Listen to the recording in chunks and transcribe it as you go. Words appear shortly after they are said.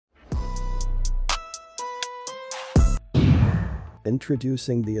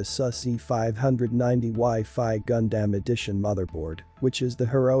Introducing the ASUS Z590 Wi-Fi Gundam Edition motherboard, which is the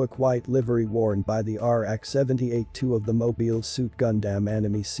heroic white livery worn by the RX-78-2 of the Mobile Suit Gundam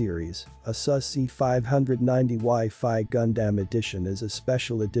anime series. ASUS Z590 Wi-Fi Gundam Edition is a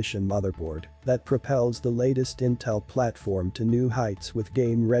special edition motherboard that propels the latest Intel platform to new heights with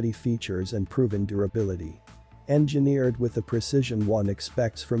game-ready features and proven durability. Engineered with the precision one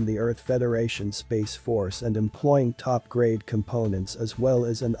expects from the Earth Federation Space Force and employing top-grade components as well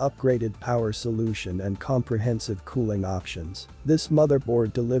as an upgraded power solution and comprehensive cooling options, this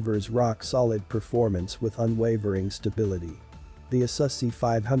motherboard delivers rock-solid performance with unwavering stability. The ASUS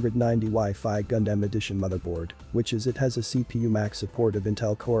Z590 Wi-Fi Gundam Edition motherboard, it has a CPU max support of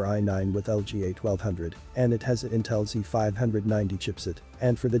Intel Core i9 with LGA1200, and it has an Intel Z590 chipset,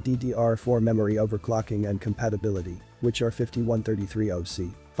 and for the DDR4 memory overclocking and compatibility, which are 5133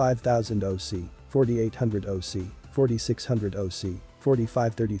 OC, 5000 OC, 4800 OC, 4600 OC,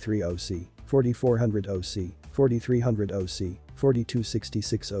 4533 OC, 4400 OC, 4300 OC,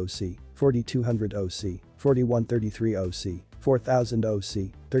 4266 OC, 4200 OC, 4133 OC, 4000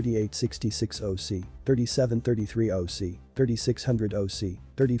 OC, 3866 OC, 3733 OC, 3600 OC,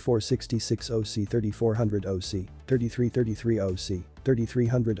 3466 OC, 3400 OC, 3333 OC,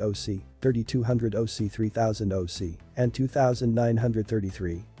 3300 OC, 3200 OC, 3000 OC, and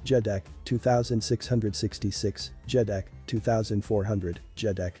 2933, JEDEC, 2666, JEDEC, 2400,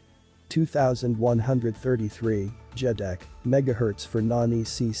 JEDEC. 2133, JEDEC, MHz for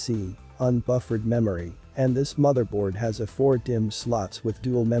non-ECC, unbuffered memory, and this motherboard has a 4 DIMM slots with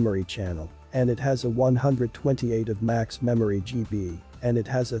dual memory channel, and it has a 128 of max memory GB, and it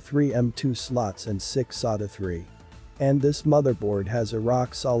has a 3 M2 slots and 6 SATA 3. And this motherboard has a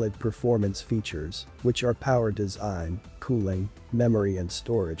rock-solid performance features, which are power design, cooling, memory and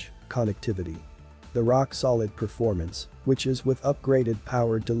storage, connectivity. The rock-solid performance, which is with upgraded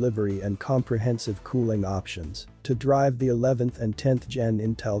power delivery and comprehensive cooling options to drive the 11th and 10th Gen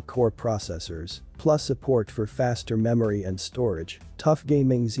Intel Core processors, plus support for faster memory and storage. TUF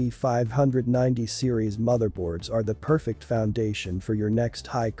Gaming Z590 series motherboards are the perfect foundation for your next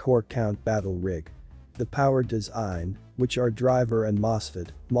high core count battle rig. The power design, which are driver and MOSFET,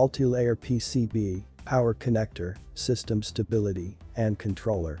 multi-layer PCB, power connector, system stability, and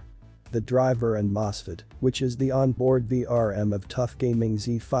controller. The driver and MOSFET, which is the onboard VRM of TUF Gaming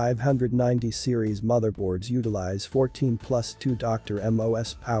Z590 series motherboards, utilize 14 plus 2 Dr.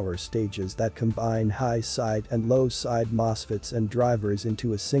 MOS power stages that combine high side and low side MOSFETs and drivers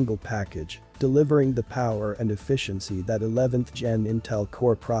into a single package, delivering the power and efficiency that 11th Gen Intel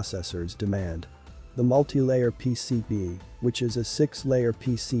Core processors demand. The multi-layer PCB, which is a 6-layer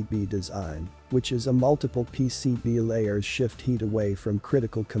PCB design, which is a multiple PCB layers shift heat away from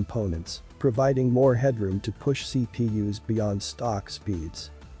critical components, providing more headroom to push CPUs beyond stock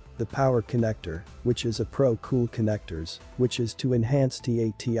speeds. The power connector, which is a Pro-Cool connectors, which is to enhance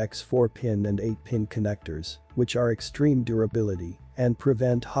TATX 4-pin and 8-pin connectors, which are extreme durability and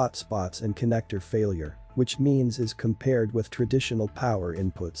prevent hotspots and connector failure, which means is compared with traditional power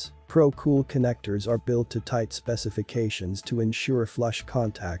inputs. Pro-Cool connectors are built to tight specifications to ensure flush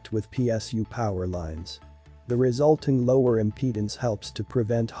contact with PSU power lines. The resulting lower impedance helps to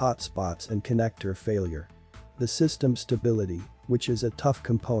prevent hotspots and connector failure. The system stability, which is a TUF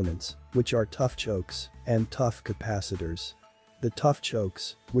components, which are TUF chokes and TUF capacitors. The TUF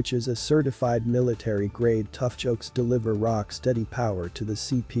chokes, which is a certified military-grade TUF chokes, deliver rock-steady power to the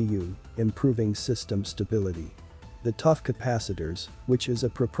CPU, improving system stability. The TUF capacitors, which is a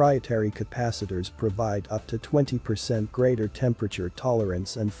proprietary capacitors, provide up to 20% greater temperature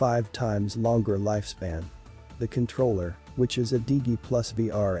tolerance and 5 times longer lifespan. The controller, which is a DG plus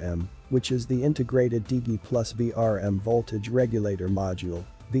VRM, which is the integrated DG plus VRM voltage regulator module,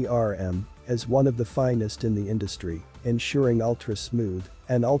 VRM, is one of the finest in the industry, ensuring ultra-smooth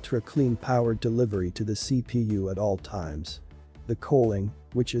and ultra-clean power delivery to the CPU at all times. The cooling,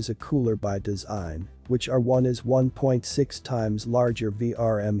 which is a cooler by design, which are 1 is 1.6 times larger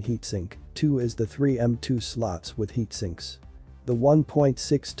VRM heatsink, 2 is the 3 M2 slots with heatsinks. The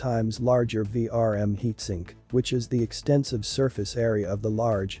 1.6 times larger VRM heatsink, which is the extensive surface area of the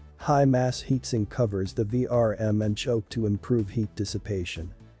large, high-mass heatsink, covers the VRM and choke to improve heat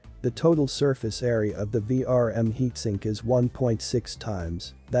dissipation. The total surface area of the VRM heatsink is 1.6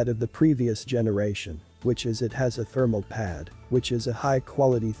 times that of the previous generation, which is it has a thermal pad, which is a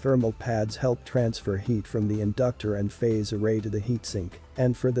high-quality thermal pads help transfer heat from the inductor and phase array to the heatsink,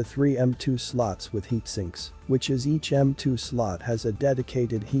 and for the 3 M2 slots with heatsinks, which is each M2 slot has a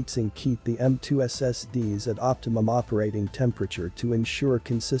dedicated heatsink, keep the M2 SSDs at optimum operating temperature to ensure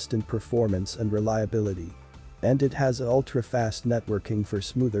consistent performance and reliability. And it has ultra-fast networking for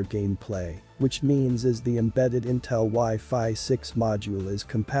smoother gameplay, which means is the embedded Intel Wi-Fi 6 module is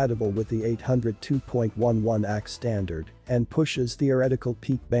compatible with the 802.11ac standard and pushes theoretical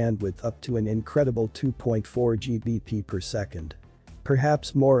peak bandwidth up to an incredible 2.4 Gbp per second.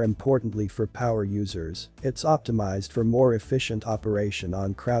 Perhaps more importantly for power users, it's optimized for more efficient operation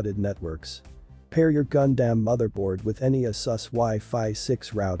on crowded networks. Pair your Gundam motherboard with any ASUS Wi-Fi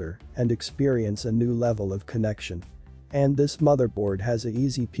 6 router and experience a new level of connection. And this motherboard has a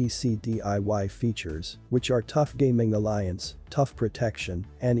easy PC DIY features, which are TUF Gaming Alliance, TUF Protection,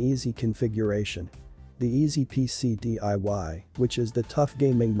 and easy configuration. The Easy PC DIY, which is the TUF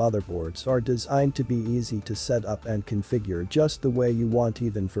Gaming motherboards, are designed to be easy to set up and configure just the way you want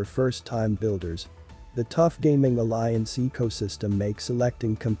even for first-time builders. The TUF Gaming Alliance ecosystem makes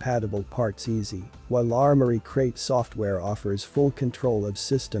selecting compatible parts easy, while Armoury Crate software offers full control of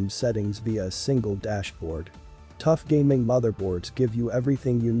system settings via a single dashboard. TUF Gaming motherboards give you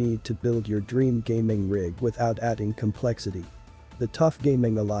everything you need to build your dream gaming rig without adding complexity. The TUF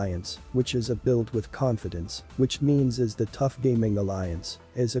Gaming Alliance, which is a build with confidence, which means is the TUF Gaming Alliance,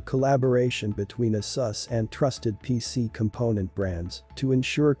 is a collaboration between ASUS and trusted PC component brands to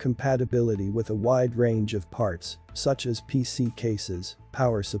ensure compatibility with a wide range of parts, such as PC cases,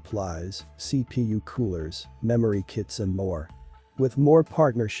 power supplies, CPU coolers, memory kits and more. With more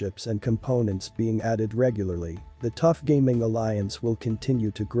partnerships and components being added regularly, the TUF Gaming Alliance will continue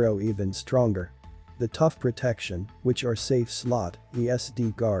to grow even stronger. The TUF Protection, which are safe slot,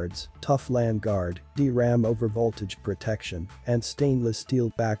 ESD guards, TUF LANGuard, DRAM overvoltage protection, and stainless steel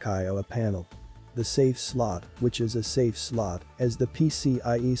back I/O panel. The safe slot, which is a safe slot, is the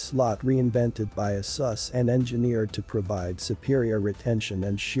PCIe slot reinvented by ASUS and engineered to provide superior retention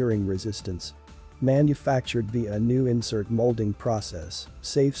and shearing resistance. Manufactured via a new insert molding process,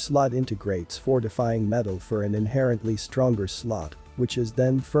 safe slot integrates fortifying metal for an inherently stronger slot, which is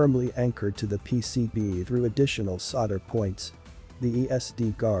then firmly anchored to the PCB through additional solder points. The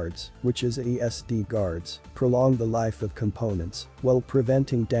ESD guards, which is ESD guards, prolong the life of components while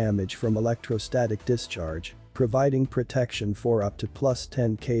preventing damage from electrostatic discharge, providing protection for up to plus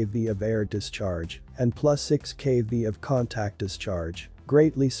 10 kV of air discharge and plus 6 kV of contact discharge,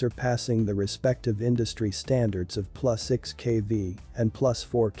 greatly surpassing the respective industry standards of plus 6 kV and plus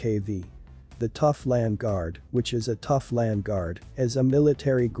 4 kV. The TUF LANGuard, which is a TUF LANGuard, is a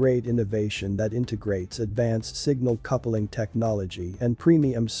military-grade innovation that integrates advanced signal coupling technology and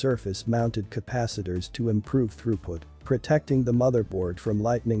premium surface-mounted capacitors to improve throughput, protecting the motherboard from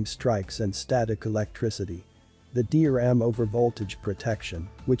lightning strikes and static electricity. The DRAM overvoltage protection,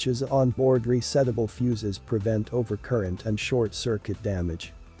 which is on-board resettable fuses prevent overcurrent and short-circuit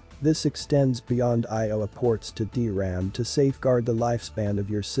damage. This extends beyond I/O ports to DRAM to safeguard the lifespan of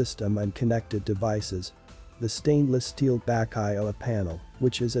your system and connected devices. The stainless steel back I/O panel,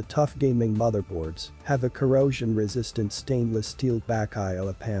 which is a TUF Gaming motherboards, have a corrosion-resistant stainless steel back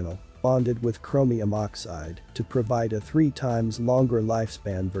I/O panel bonded with chromium oxide to provide a 3 times longer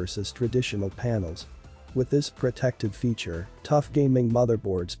lifespan versus traditional panels. With this protective feature, TUF Gaming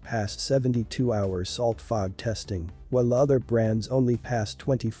motherboards passed 72-hour salt fog testing, while other brands only passed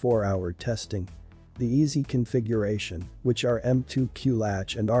 24-hour testing. The easy configuration, which are M2Q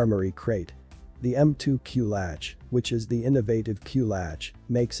latch and Armoury Crate. The M2Q latch, which is the innovative Q latch,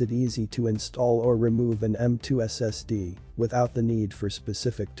 makes it easy to install or remove an M2 SSD without the need for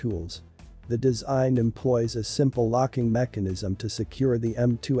specific tools. The design employs a simple locking mechanism to secure the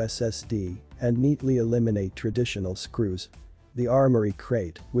M2 SSD and neatly eliminate traditional screws. The Armoury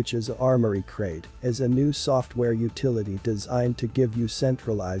Crate, which is Armoury Crate, is a new software utility designed to give you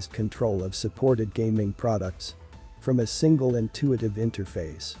centralized control of supported gaming products. From a single intuitive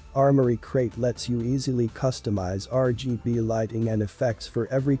interface, Armoury Crate lets you easily customize RGB lighting and effects for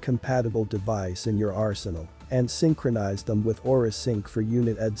every compatible device in your arsenal and synchronize them with Aura Sync for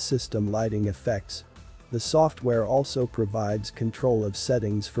unit-ed system lighting effects. The software also provides control of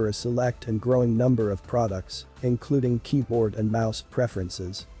settings for a select and growing number of products, including keyboard and mouse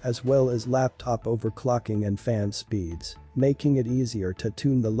preferences, as well as laptop overclocking and fan speeds, making it easier to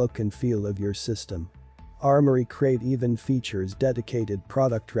tune the look and feel of your system. Armoury Crate even features dedicated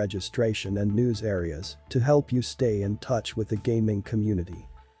product registration and news areas to help you stay in touch with the gaming community.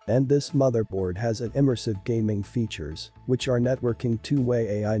 And this motherboard has an immersive gaming features, which are networking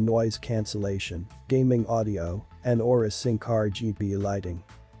two-way AI noise cancellation, gaming audio, and Aura Sync RGB lighting.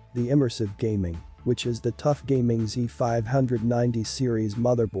 The immersive gaming, which is the TUF Gaming Z590 series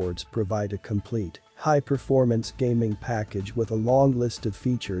motherboards, provide a complete, high-performance gaming package with a long list of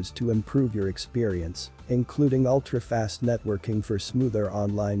features to improve your experience, including ultra-fast networking for smoother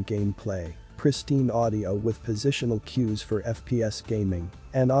online gameplay, pristine audio with positional cues for FPS gaming,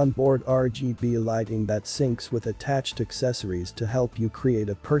 and onboard RGB lighting that syncs with attached accessories to help you create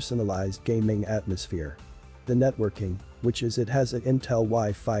a personalized gaming atmosphere. The networking, which is it has an Intel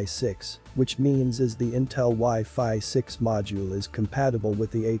Wi-Fi 6, which means is the Intel Wi-Fi 6 module is compatible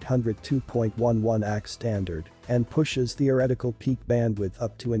with the 802.11ac standard and pushes theoretical peak bandwidth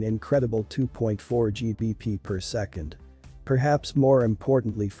up to an incredible 2.4 Gbps per second. Perhaps more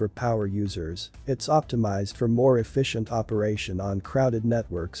importantly for power users, it's optimized for more efficient operation on crowded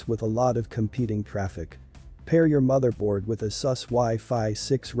networks with a lot of competing traffic. Pair your motherboard with ASUS Wi-Fi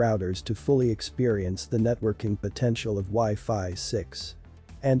 6 routers to fully experience the networking potential of Wi-Fi 6.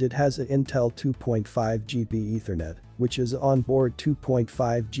 And it has an Intel 2.5 GB Ethernet, which is onboard 2.5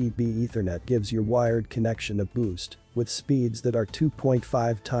 GB Ethernet gives your wired connection a boost, with speeds that are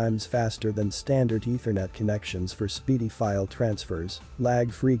 2.5 times faster than standard Ethernet connections for speedy file transfers,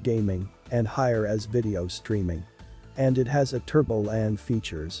 lag-free gaming, and higher-res video streaming. And it has a Turbo LAN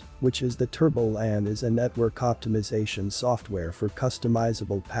features, which is the Turbo LAN is a network optimization software for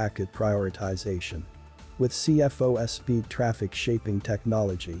customizable packet prioritization. With CFOS speed traffic shaping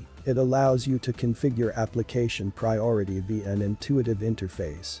technology, it allows you to configure application priority via an intuitive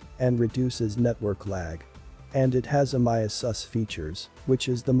interface and reduces network lag. And it has a MyASUS features, which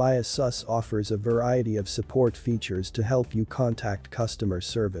is the MyASUS offers a variety of support features to help you contact customer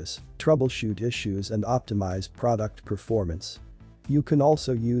service, troubleshoot issues and optimize product performance. You can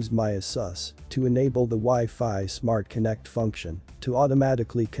also use MyASUS to enable the Wi-Fi Smart Connect function to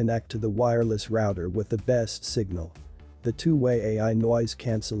automatically connect to the wireless router with the best signal. The two-way AI noise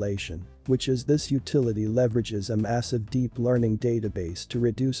cancellation, which is this utility leverages a massive deep learning database to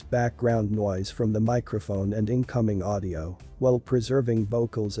reduce background noise from the microphone and incoming audio, while preserving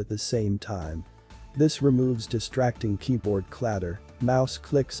vocals at the same time. This removes distracting keyboard clatter, mouse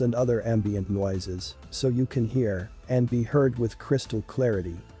clicks and other ambient noises, so you can hear and be heard with crystal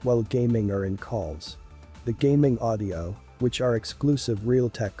clarity while gaming or in calls. The gaming audio, which are exclusive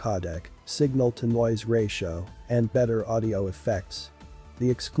Realtek codec, signal-to-noise ratio, and better audio effects. The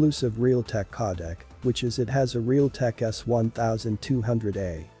exclusive Realtek codec, which is it has a Realtek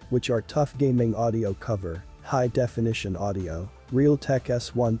S1200A, which are TUF gaming audio cover, high-definition audio, Realtek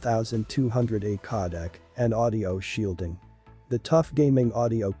S1200A codec, and audio shielding. The TUF gaming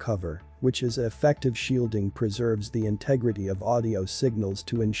audio cover, which is effective shielding preserves the integrity of audio signals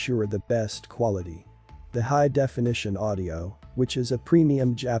to ensure the best quality. The high-definition audio, which is a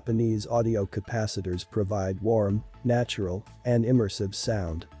premium Japanese audio capacitors provide warm, natural, and immersive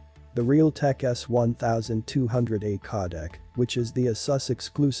sound. The Realtek S1200A codec, which is the ASUS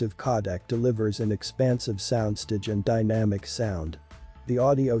exclusive codec delivers an expansive soundstage and dynamic sound. The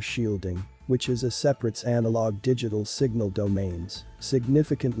audio shielding, which is a separate analog digital signal domains,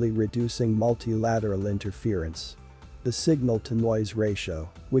 significantly reducing multilateral interference. The signal-to-noise ratio,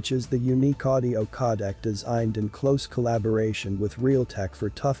 which is the unique audio codec designed in close collaboration with Realtek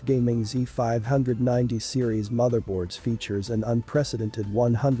for TUF Gaming Z590 series motherboards features an unprecedented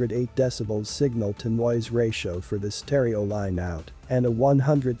 108 dB signal-to-noise ratio for the stereo line out and a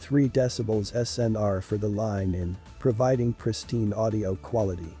 103 dB SNR for the line in, providing pristine audio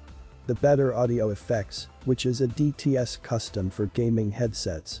quality. The better audio effects, which is a DTS custom for gaming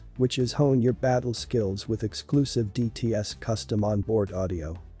headsets, which is hone your battle skills with exclusive DTS custom onboard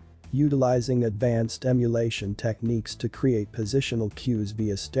audio. Utilizing advanced emulation techniques to create positional cues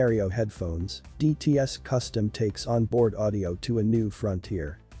via stereo headphones, DTS custom takes onboard audio to a new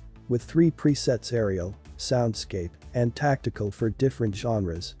frontier. With 3 presets aerial, soundscape, and tactical for different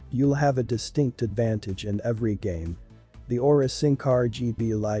genres, you'll have a distinct advantage in every game. The Aura Sync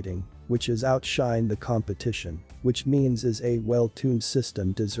RGB lighting, which is outshine the competition, which means is a well-tuned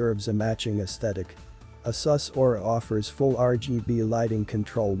system deserves a matching aesthetic. ASUS Aura offers full RGB lighting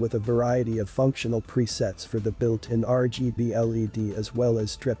control with a variety of functional presets for the built-in RGB LED as well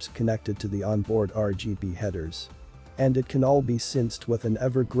as strips connected to the onboard RGB headers. And it can all be synced with an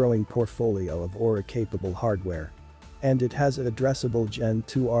ever-growing portfolio of Aura-capable hardware. And it has an addressable Gen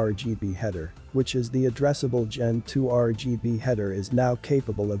 2 RGB header, which is the addressable Gen 2 RGB header is now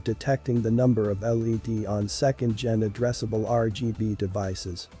capable of detecting the number of LED on second-gen addressable RGB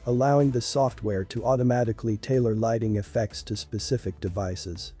devices, allowing the software to automatically tailor lighting effects to specific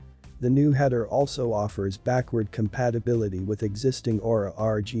devices. The new header also offers backward compatibility with existing Aura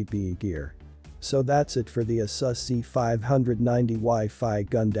RGB gear. So that's it for the ASUS Z590 Wi-Fi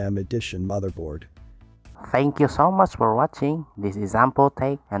Gundam Edition motherboard. Thank you so much for watching. This is AMPo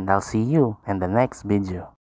Tech and I'll see you in the next video.